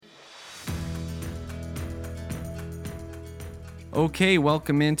Okay,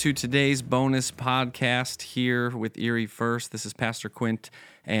 welcome into today's bonus podcast here with Erie First. This is Pastor Quint,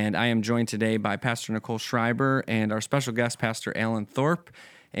 and I am joined today by Pastor Nicole Schreiber and our special guest, Pastor Alan Thorpe.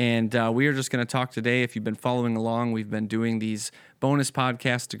 And we are just going to talk today. If you've been following along, we've been doing these bonus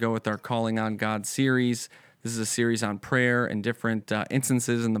podcasts to go with our Calling on God series. This is a series on prayer and different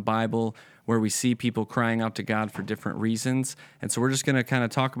instances in the Bible where we see people crying out to God for different reasons. And so we're just going to kind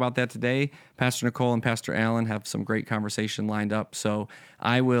of talk about that today. Pastor Nicole and Pastor Alan have some great conversation lined up. So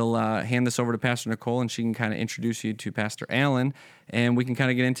I will hand this over to Pastor Nicole, and she can kind of introduce you to Pastor Alan, and we can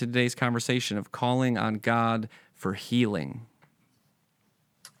kind of get into today's conversation of calling on God for healing.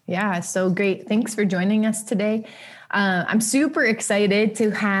 Yeah, so great. Thanks for joining us today. I'm super excited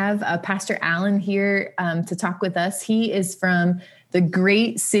to have Pastor Alan here to talk with us. He is from the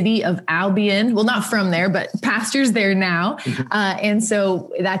great city of Albion. Well, not from there, but pastors there now. And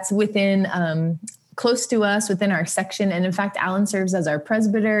so that's within close to us within our section. And in fact, Alan serves as our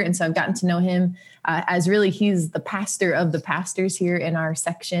presbyter. And so I've gotten to know him as really he's the pastor of the pastors here in our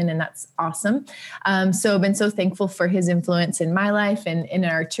section. And that's awesome. So I've been so thankful for his influence in my life and in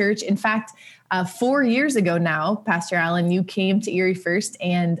our church. In fact, 4 years ago now, Pastor Alan, you came to Erie First,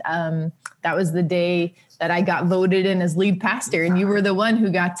 and that was the day that I got voted in as lead pastor, and you were the one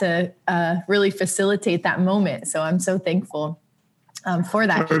who got to really facilitate that moment. So I'm so thankful for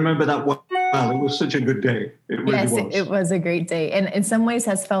that. I remember that well. It was such a good day. It really was. It was a great day, and in some ways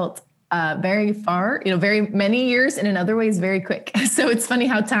has felt very far, very many years, and in other ways very quick. So it's funny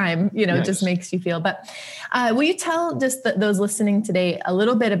how time, just makes you feel. But will you tell just those listening today a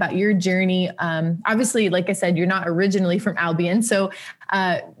little bit about your journey? Obviously, like I said, you're not originally from Albion. So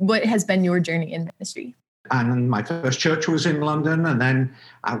what has been your journey in ministry? And my first church was in London. And then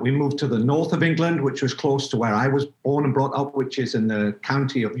we moved to the north of England, which was close to where I was born and brought up, which is in the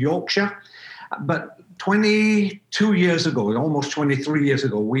county of Yorkshire. But 22 years ago, almost 23 years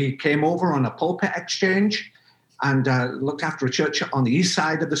ago, we came over on a pulpit exchange and looked after a church on the east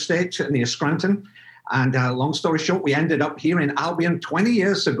side of the state near Scranton. And long story short, we ended up here in Albion 20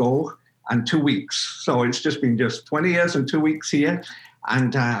 years ago and 2 weeks. So it's just been 20 years and 2 weeks here.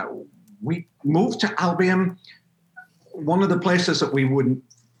 And we moved to Albion, one of the places that we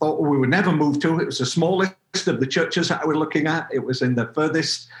thought we would never move to. It was the smallest of the churches that I was looking at. It was in the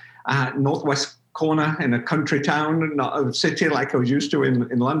furthest northwest corner in a country town, not a city like I was used to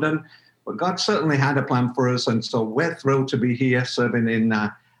in London. But God certainly had a plan for us. And so we're thrilled to be here serving in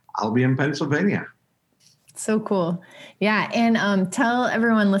Albion, Pennsylvania. So cool. Yeah. And tell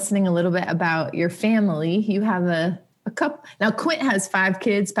everyone listening a little bit about your family. You have a couple. Now, Quint has 5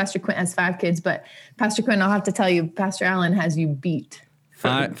 kids. Pastor Quint has 5 kids. But Pastor Quint, I'll have to tell you, Pastor Alan has you beat.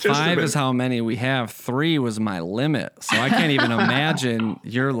 Five is how many we have. 3 was my limit. So I can't even imagine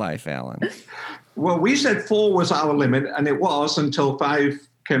your life, Alan. Well, we said 4 was our limit, and it was until 5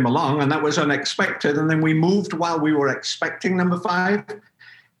 came along, and that was unexpected. And then we moved while we were expecting number 5.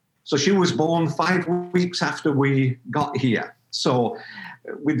 So she was born 5 weeks after we got here. So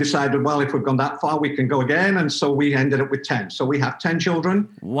we decided, well, if we've gone that far, we can go again. And so we ended up with 10. So we have 10 children.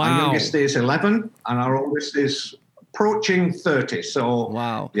 Wow. Our youngest is 11, and our oldest is approaching 30. So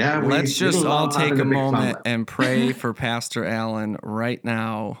wow. Yeah, let's just all take a moment and pray for Pastor Alan right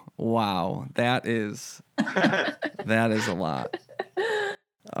now. Wow, that is a lot.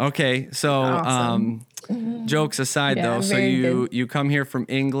 Okay, so awesome. Jokes aside, though, so you come here from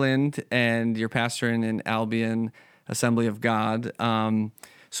England and you're pastoring in Albion Assembly of God.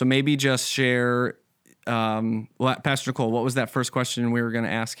 So maybe just share. Pastor Nicole, what was that first question we were going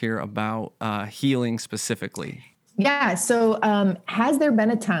to ask here about healing specifically? Yeah. So has there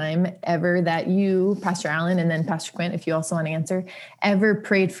been a time ever that you, Pastor Alan, and then Pastor Quint, if you also want to answer, ever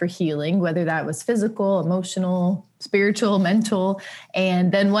prayed for healing, whether that was physical, emotional, spiritual, mental,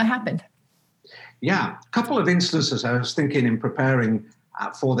 and then what happened? Yeah, a couple of instances I was thinking in preparing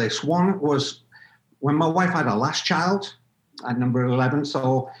for this. One was when my wife had her last child at number 11.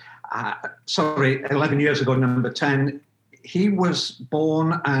 11 years ago, number 10, he was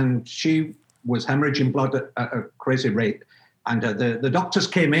born and she was hemorrhaging blood at a crazy rate. And the doctors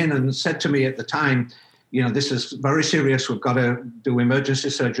came in and said to me at the time, this is very serious. We've got to do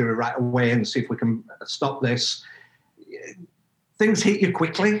emergency surgery right away and see if we can stop this. Things hit you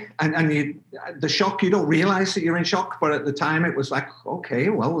quickly, and the shock, you don't realize that you're in shock. But at the time, it was like, okay,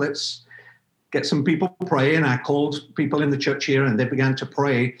 well, let's get some people praying. I called people in the church here, and they began to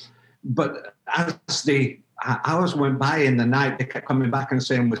pray. But as the hours went by in the night, they kept coming back and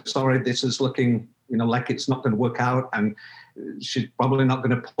saying, we're sorry, this is looking, like it's not going to work out, and she's probably not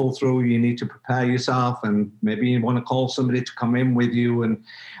going to pull through. You need to prepare yourself, and maybe you want to call somebody to come in with you. And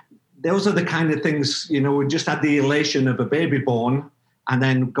those are the kind of things, we just had the elation of a baby born and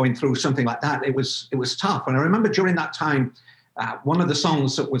then going through something like that. It was tough. And I remember during that time, one of the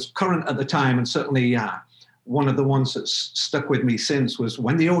songs that was current at the time, and certainly one of the ones that's stuck with me since, was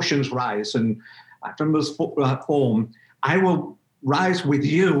When the Oceans Rise. And from this form, I will rise with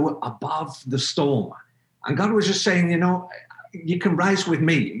you above the storm. And God was just saying, you can rise with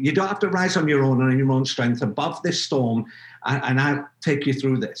me. You don't have to rise on your own and on your own strength above this storm, and I'll take you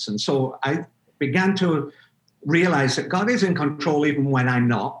through this. And so I began to realize that God is in control even when I'm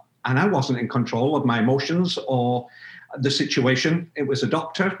not. And I wasn't in control of my emotions or the situation. It was a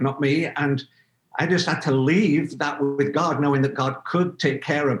doctor, not me. And I just had to leave that with God, knowing that God could take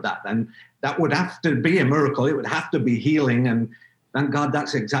care of that. And that would have to be a miracle. It would have to be healing. And thank God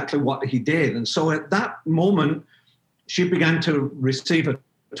that's exactly what he did. And so at that moment, she began to receive a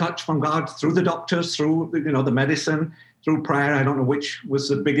touch from God through the doctors, through the medicine, through prayer. I don't know which was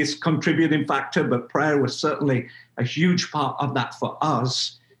the biggest contributing factor, but prayer was certainly a huge part of that for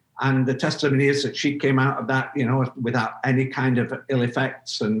us. And the testimony is that she came out of that, without any kind of ill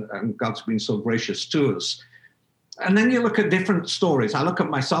effects, and God's been so gracious to us. And then you look at different stories. I look at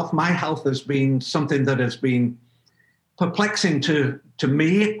myself. My health has been something that has been perplexing to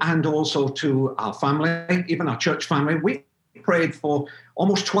me and also to our family, even our church family. We prayed for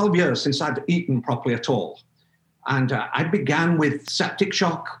almost 12 years since I'd eaten properly at all. And I began with septic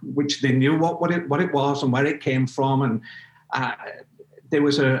shock, which they knew what it was and where it came from. And there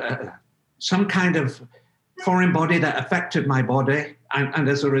was some kind of foreign body that affected my body. And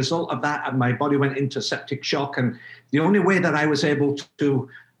as a result of that, my body went into septic shock. And the only way that I was able to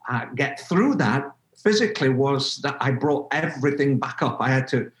get through that physically was that I brought everything back up. I had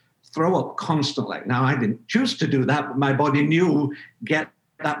to throw up constantly. Now, I didn't choose to do that, but my body knew, get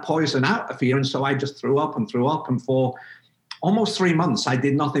that poison out of here. And so I just threw up. And for almost 3 months, I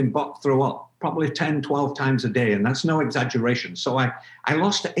did nothing but throw up, probably 10, 12 times a day. And that's no exaggeration. So I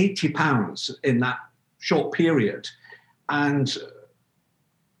lost 80 pounds in that short period. And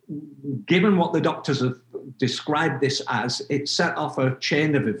given what the doctors have described this as, it set off a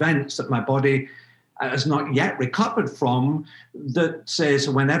chain of events that my body has not yet recovered from, that says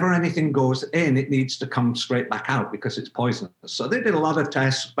whenever anything goes in, it needs to come straight back out because it's poisonous. So they did a lot of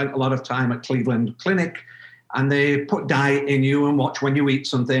tests, spent a lot of time at Cleveland Clinic, and they put dye in you and watch when you eat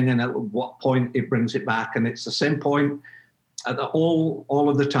something and at what point it brings it back. And it's the same point at all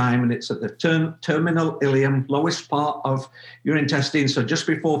of the time, and it's at the terminal ileum, lowest part of your intestine. So just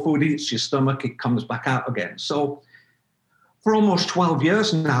before food hits your stomach, it comes back out again. So for almost 12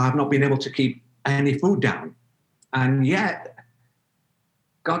 years now, I've not been able to keep any food down. And yet,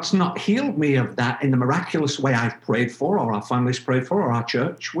 God's not healed me of that in the miraculous way I've prayed for, or our families prayed for, or our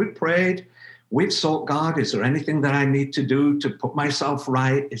church. We've prayed, we've sought God. Is there anything that I need to do to put myself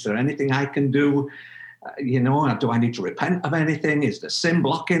right? Is there anything I can do? Do I need to repent of anything? Is the sin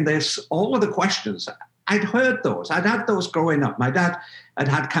blocking this? All of the questions. I'd heard those. I'd had those growing up. My dad had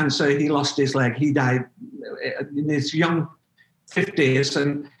had cancer. He lost his leg. He died in his young 50s.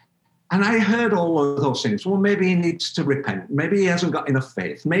 And I heard all of those things. Well, maybe he needs to repent. Maybe he hasn't got enough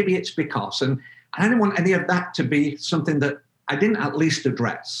faith. Maybe it's because. And I didn't want any of that to be something that I didn't at least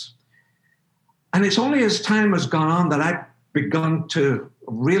address. And it's only as time has gone on that I've begun to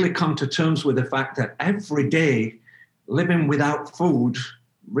really come to terms with the fact that every day living without food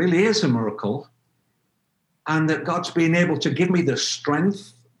really is a miracle. And that God's been able to give me the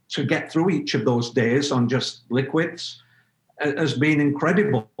strength to get through each of those days on just liquids has been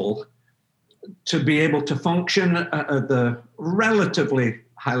incredible. To be able to function at the relatively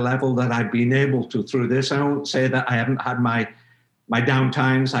high level that I've been able to through this. I don't say that I haven't had my down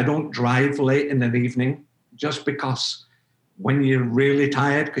times. I don't drive late in the evening just because when you're really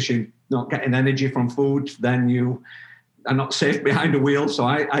tired because you're not getting energy from food, then you are not safe behind the wheel. So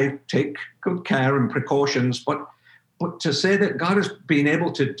I take good care and precautions. But to say that God has been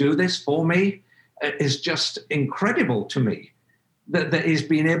able to do this for me is just incredible to me. That he's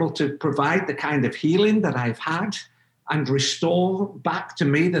been able to provide the kind of healing that I've had and restore back to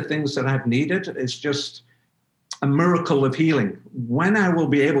me the things that I've needed. It's just a miracle of healing. When I will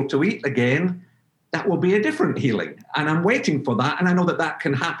be able to eat again, that will be a different healing. And I'm waiting for that. And I know that that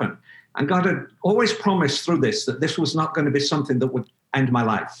can happen. And God had always promised through this that this was not going to be something that would end my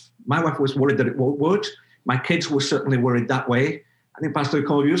life. My wife was worried that it would. My kids were certainly worried that way. I think Pastor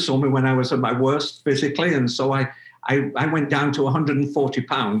Cole, you saw me when I was at my worst physically. And so I went down to 140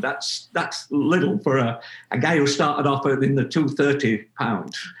 pounds. That's little for a guy who started off in the 230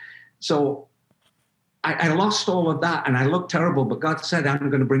 pounds. So I lost all of that and I looked terrible, but God said, I'm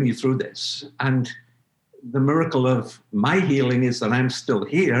going to bring you through this. And the miracle of my healing is that I'm still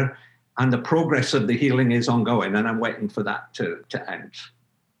here And the progress of the healing is ongoing, and I'm waiting for that to end.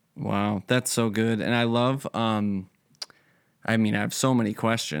 Wow, that's so good. And I love, I have so many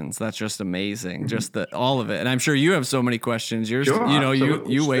questions. That's just amazing. Just all of it. And I'm sure you have so many questions. You're, Sure,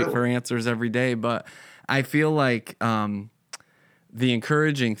 you wait still. for answers every day, but I feel like, the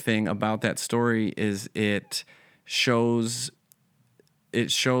encouraging thing about that story is it shows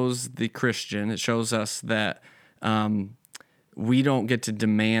the Christian, it shows us that, we don't get to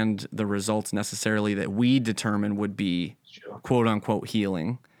demand the results necessarily that we determine would be quote unquote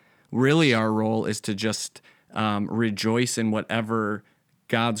healing. Really, our role is to just rejoice in whatever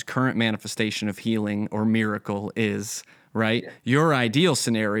God's current manifestation of healing or miracle is, right? Yeah. Your ideal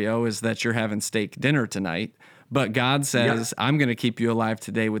scenario is that you're having steak dinner tonight, but God says, I'm going to keep you alive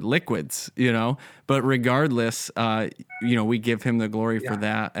today with liquids, but regardless, we give him the glory for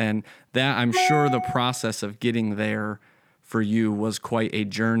that. And that, I'm sure the process of getting there for you was quite a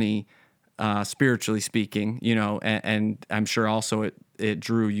journey, spiritually speaking, and I'm sure also it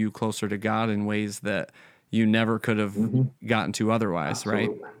drew you closer to God in ways that you never could have gotten to otherwise, Absolutely.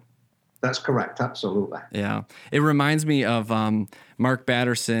 Right? That's correct. Absolutely. Yeah. It reminds me of Mark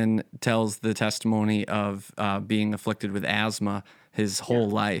Batterson tells the testimony of being afflicted with asthma his whole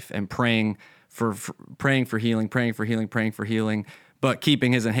life and praying for healing, but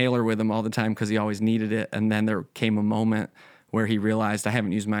keeping his inhaler with him all the time because he always needed it. And then there came a moment where he realized, I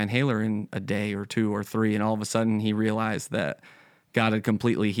haven't used my inhaler in a day or two or three. And all of a sudden he realized that God had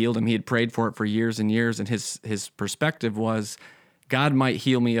completely healed him. He had prayed for it for years and years. And his perspective was, God might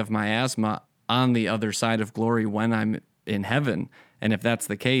heal me of my asthma on the other side of glory when I'm in heaven. And if that's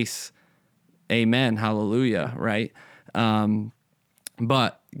the case, amen, hallelujah, right?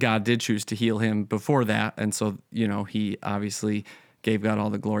 But God did choose to heal him before that. And so, he obviously gave God all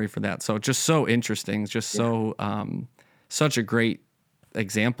the glory for that. So just so interesting, so such a great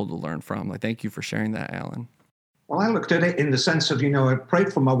example to learn from. Like, thank you for sharing that, Alan. Well, I looked at it in the sense of, I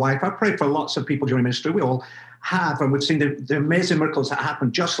prayed for my wife. I prayed for lots of people during ministry. We all have, and we've seen the amazing miracles that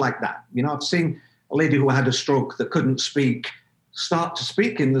happen just like that. I've seen a lady who had a stroke that couldn't speak start to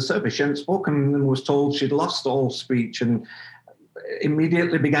speak in the service. She hadn't spoken and was told she'd lost all speech and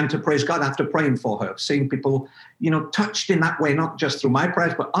immediately began to praise God after praying for her. Seeing people, touched in that way, not just through my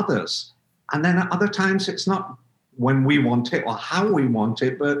prayers, but others. And then at other times, it's not when we want it or how we want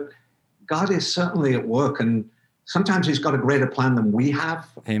it, but God is certainly at work, and sometimes he's got a greater plan than we have.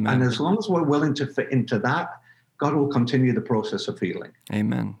 Amen. And as long as we're willing to fit into that, God will continue the process of healing.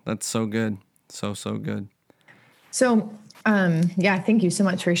 Amen. That's so good. So good. So, thank you so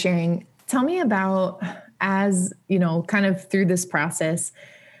much for sharing. Tell me about, as, kind of through this process,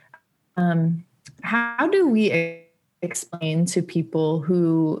 how do we explain to people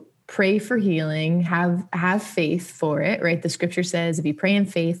who pray for healing, have faith for it, right? The scripture says, if you pray in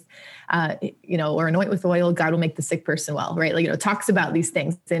faith, or anoint with oil, God will make the sick person well, right? Like, talks about these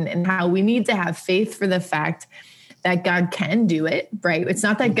things and how we need to have faith for the fact that God can do it, right? It's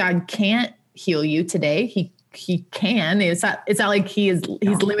not that God can't heal you today. He can. It's not like he's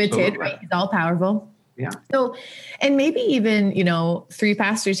limited, right? He's all powerful. Yeah. So, and maybe even, three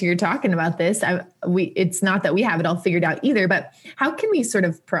pastors here talking about this, it's not that we have it all figured out either, but how can we sort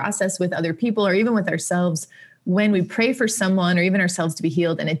of process with other people or even with ourselves when we pray for someone or even ourselves to be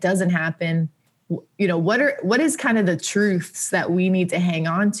healed and it doesn't happen? What is kind of the truths that we need to hang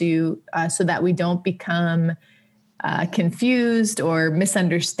on to so that we don't become confused or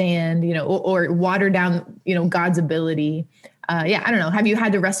misunderstand, or water down, God's ability. I don't know. Have you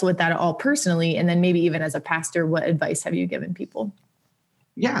had to wrestle with that at all personally? And then maybe even as a pastor, what advice have you given people?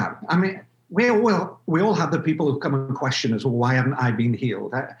 Yeah. We all have the people who come and question us, well, why haven't I been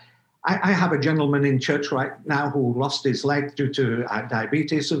healed? I have a gentleman in church right now who lost his leg due to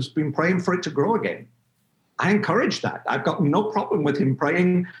diabetes, who's been praying for it to grow again. I encourage that. I've got no problem with him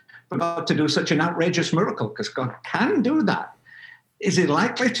praying for God to do such an outrageous miracle, because God can do that. Is he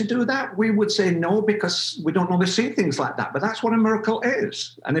likely to do that? We would say no, because we don't normally see things like that. But that's what a miracle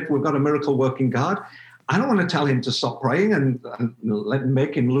is. And if we've got a miracle working God, I don't want to tell him to stop praying and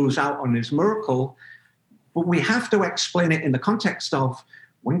make him lose out on his miracle. But we have to explain it in the context of,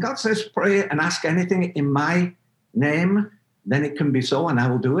 when God says pray and ask anything in my name, then it can be so and I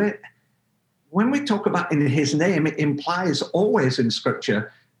will do it. When we talk about in his name, it implies always in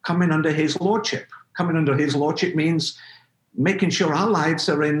scripture coming under his lordship. Coming under his lordship means making sure our lives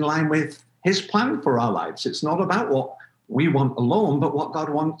are in line with his plan for our lives. It's not about what we want alone, but what God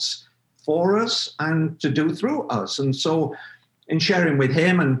wants for us and to do through us. And so in sharing with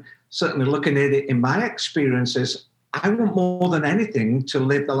him and certainly looking at it in my experiences, I want more than anything to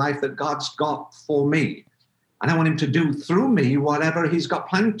live the life that God's got for me. And I want him to do through me whatever he's got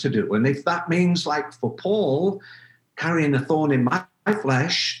planned to do. And if that means, like for Paul, carrying a thorn in my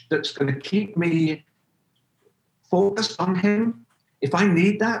flesh that's going to keep me focused on him, if I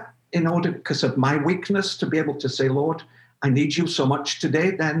need that in order, because of my weakness, to be able to say, Lord, I need you so much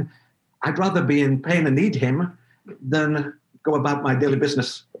today, then I'd rather be in pain and need him than go about my daily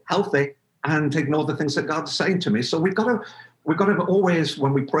business healthy and ignore the things that God's saying to me. So we've got to always,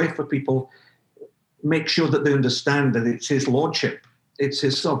 when we pray for people, make sure that they understand that it's his lordship, it's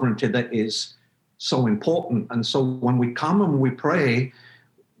his sovereignty that is so important. And so when we come and we pray,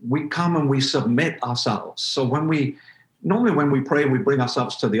 we come and we submit ourselves. So normally when we pray, we bring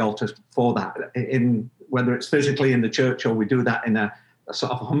ourselves to the altar for that, in whether it's physically in the church or we do that in a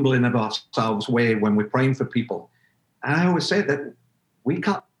sort of humbling of ourselves way when we're praying for people. And I always say that we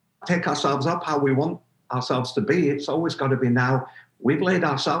can't take ourselves up how we want ourselves to be. It's always got to be now. We've laid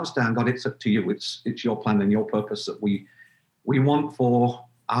ourselves down. God, it's up to you. It's your plan and your purpose that we want for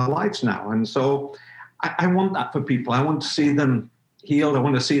our lives now. And so I want that for people. I want to see them healed. I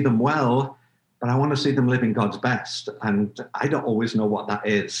want to see them well, but I want to see them living God's best. And I don't always know what that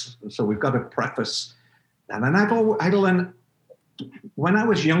is. And so we've got to preface that. And I've learned, when I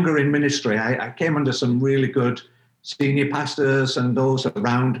was younger in ministry, I came under some really good senior pastors and those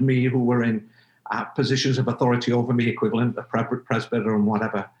around me who were in positions of authority over me, equivalent of presbyter and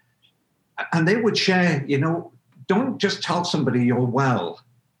whatever. And they would share, don't just tell somebody you're well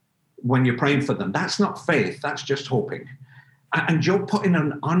when you're praying for them. That's not faith. That's just hoping. And you're putting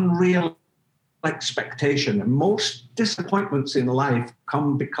an unreal expectation. And most disappointments in life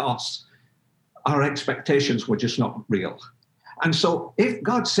come because our expectations were just not real. And so if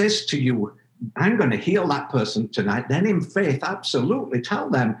God says to you, I'm going to heal that person tonight, then in faith, absolutely tell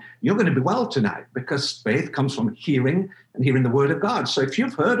them you're going to be well tonight, because faith comes from hearing and hearing the word of God. So if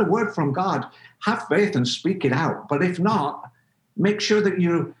you've heard a word from God, have faith and speak it out. But if not, make sure that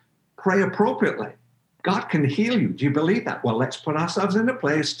you pray appropriately. God can heal you. Do you believe that? Well, let's put ourselves in a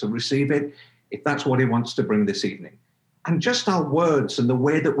place to receive it if that's what he wants to bring this evening. And just our words and the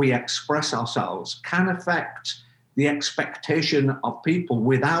way that we express ourselves can affect the expectation of people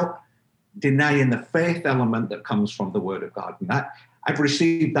without denying the faith element that comes from the word of God. And that I've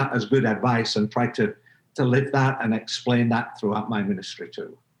received that as good advice and tried to live that and explain that throughout my ministry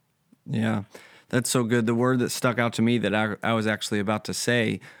too. Yeah, that's so good. The word that stuck out to me that I was actually about to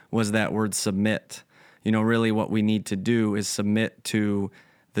say was that word submit. Really what we need to do is submit to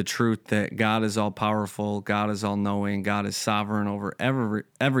the truth that God is all powerful, God is all knowing, God is sovereign over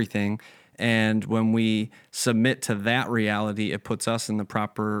everything. And when we submit to that reality, it puts us in the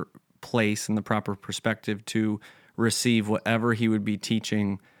proper place and the proper perspective to receive whatever he would be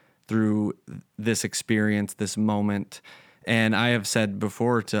teaching through this experience, this moment. And I have said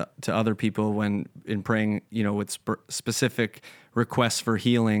before to other people when in praying, with specific requests for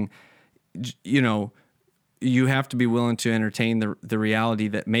healing, you have to be willing to entertain the reality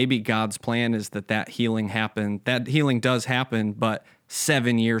that maybe God's plan is that healing happened. That healing does happen, but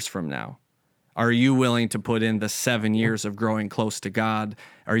 7 years from now. Are you willing to put in the 7 years of growing close to God?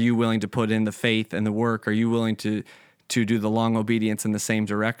 Are you willing to put in the faith and the work? Are you willing to do the long obedience in the same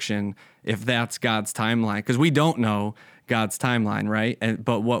direction if that's God's timeline? Because we don't know God's timeline, right?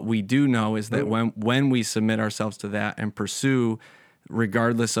 But what we do know is that when we submit ourselves to that and pursue,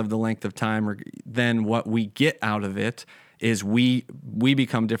 regardless of the length of time, then what we get out of it is we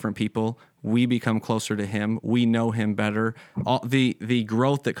become different people. We become closer to him. We know him better. All the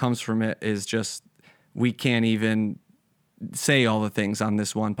growth that comes from it is just, we can't even say all the things on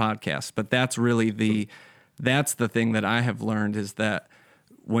this one podcast. But that's really that's the thing that I have learned, is that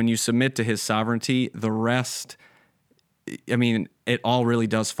when you submit to his sovereignty, the rest, it all really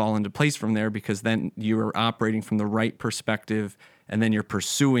does fall into place from there, because then you are operating from the right perspective, and then you're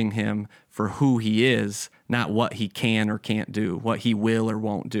pursuing him for who he is, not what he can or can't do, what he will or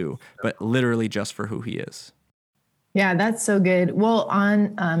won't do, but literally just for who he is. Yeah, that's so good. Well,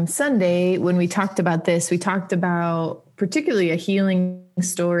 on Sunday, when we talked about this, we talked about particularly a healing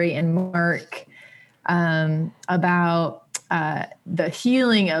story in Mark about the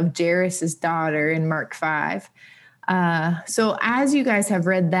healing of Jairus' daughter in Mark 5. So as you guys have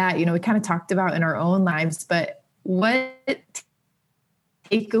read that, we kind of talked about in our own lives, but what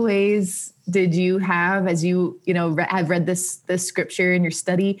takeaways did you have as you have read this scripture in your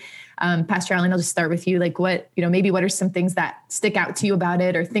study? Pastor Allen, I'll just start with you. Like what are some things that stick out to you about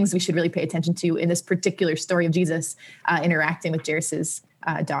it, or things we should really pay attention to in this particular story of Jesus interacting with Jairus'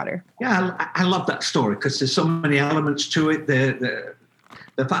 daughter? Yeah, I love that story because there's so many elements to it. The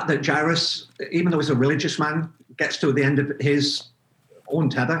fact that Jairus, even though he's a religious man, gets to the end of his own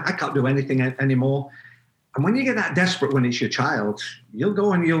tether. I can't do anything anymore. And when you get that desperate when it's your child, you'll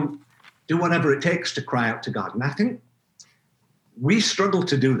go and you'll do whatever it takes to cry out to God. And I think we struggle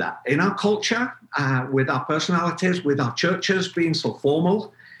to do that in our culture, with our personalities, with our churches being so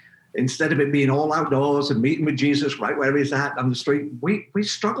formal. Instead of it being all outdoors and meeting with Jesus right where he's at on the street, we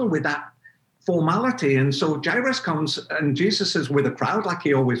struggle with that formality. And so Jairus comes and Jesus is with a crowd like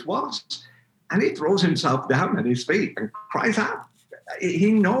he always was. And he throws himself down at his feet and cries out.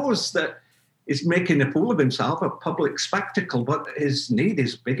 He knows that he's making a fool of himself, a public spectacle, but his need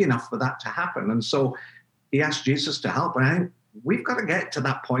is big enough for that to happen. And so he asks Jesus to help. And I think we've got to get to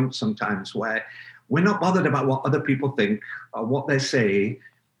that point sometimes where we're not bothered about what other people think or what they say,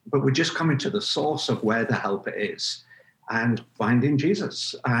 but we're just coming to the source of where the help is and finding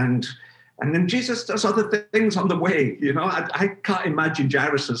Jesus. And then Jesus does other things on the way. You know, I can't imagine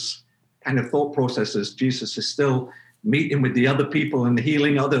Jairus's kind of thought processes. Jesus is still meeting with the other people and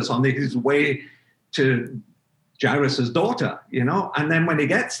healing others on his way to Jairus's daughter, you know. And then when he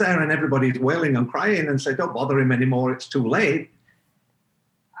gets there and everybody's wailing and crying and say, don't bother him anymore, it's too late.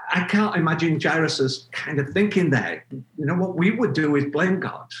 I can't imagine Jairus's kind of thinking there. You know, what we would do is blame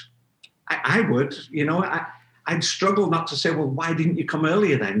God. I would, you know, I'd struggle not to say, well, why didn't you come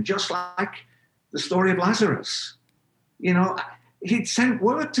earlier then? Just like the story of Lazarus. You know, he'd sent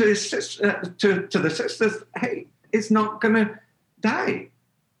word to his sister, to the sisters, hey, he's not going to die.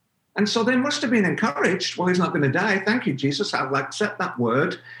 And so they must have been encouraged. Well, he's not going to die. Thank you, Jesus. I'll accept that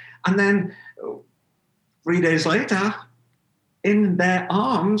word. And then 3 days later, in their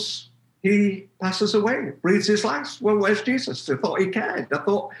arms, he passes away, breathes his last. Well, where's Jesus? I thought he cared. I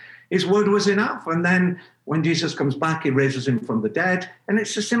thought his word was enough. And then when Jesus comes back, he raises him from the dead. And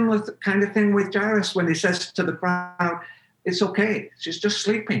it's a similar kind of thing with Jairus when he says to the crowd, it's okay. She's just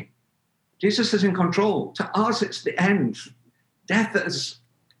sleeping. Jesus is in control. To us, it's the end. Death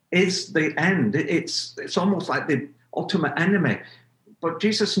is the end. It's almost like the ultimate enemy. But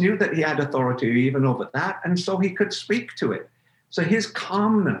Jesus knew that he had authority even over that, and so he could speak to it. So his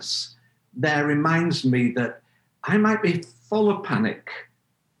calmness there reminds me that I might be full of panic,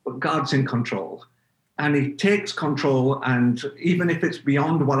 but God's in control. And he takes control, and even if it's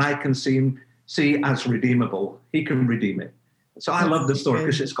beyond what I can see as redeemable, he can redeem it. So I love the story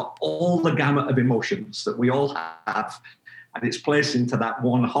because it's got all the gamut of emotions that we all have, and it's placed into that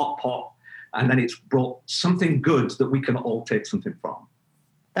one hot pot, and then it's brought something good that we can all take something from.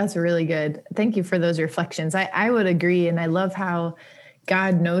 That's really good. Thank you for those reflections. I would agree. And I love how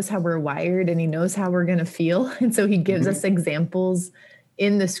God knows how we're wired and he knows how we're going to feel. And so he gives us examples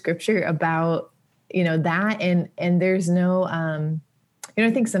in the scripture about, you know, that. And there's no, you know,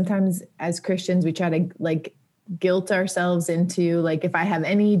 I think sometimes as Christians, we try to like guilt ourselves into like, if I have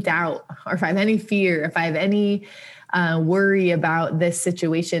any doubt or if I have any fear, if I have any worry about this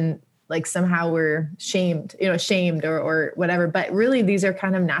situation, like somehow we're shamed or whatever. But really, these are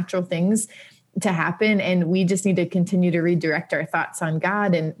kind of natural things to happen. And we just need to continue to redirect our thoughts on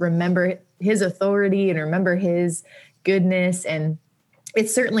God and remember his authority and remember his goodness. And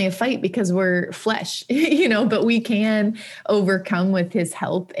it's certainly a fight because we're flesh, you know, but we can overcome with his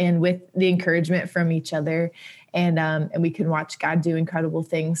help and with the encouragement from each other. And we can watch God do incredible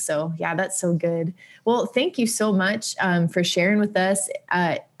things. So yeah, that's so good. Well, thank you so much for sharing with us.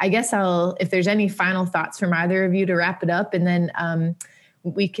 I guess if there's any final thoughts from either of you to wrap it up, and then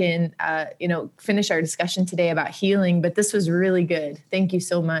we can, finish our discussion today about healing, but this was really good. Thank you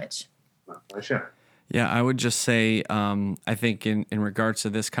so much. My pleasure. Yeah, I would just say, I think in regards to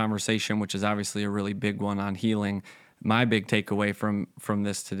this conversation, which is obviously a really big one on healing, my big takeaway from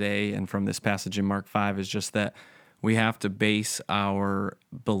this today and from this passage in Mark 5 is just that we have to base our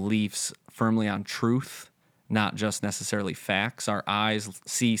beliefs firmly on truth, not just necessarily facts. Our eyes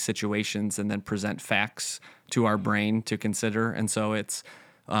see situations and then present facts to our brain to consider. And so it's,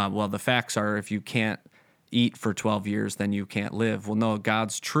 the facts are if you can't eat for 12 years, then you can't live. Well, no,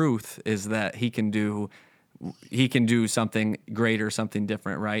 God's truth is that he can do something greater, something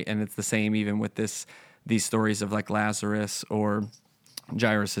different, right? And it's the same even with these stories of like Lazarus or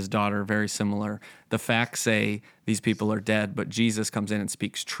Jairus' daughter, very similar. The facts say these people are dead, but Jesus comes in and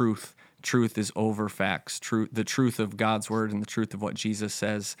speaks truth. Truth is over facts. The truth of God's word and the truth of what Jesus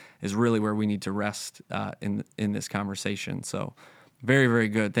says is really where we need to rest in this conversation. So very, very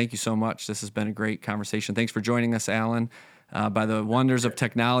good. Thank you so much. This has been a great conversation. Thanks for joining us, Alan, by the wonders of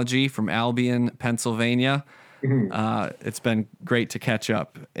technology from Albion, Pennsylvania. It's been great to catch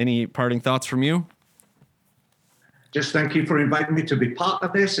up. Any parting thoughts from you? Just thank you for inviting me to be part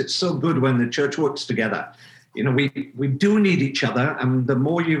of this. It's so good when the church works together. You know, we do need each other, and the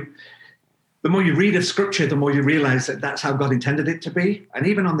more you the more you read of Scripture, the more you realize that that's how God intended it to be. And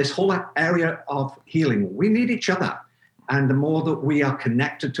even on this whole area of healing, we need each other. And the more that we are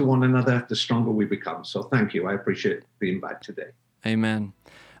connected to one another, the stronger we become. So thank you. I appreciate the invite today. Amen.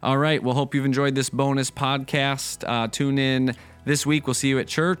 All right. Well, hope you've enjoyed this bonus podcast. Tune in this week. We'll see you at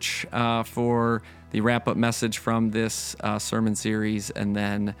church for the wrap-up message from this sermon series. And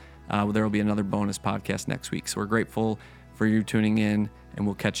then there will be another bonus podcast next week. So we're grateful for you tuning in, and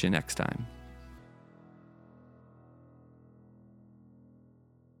we'll catch you next time.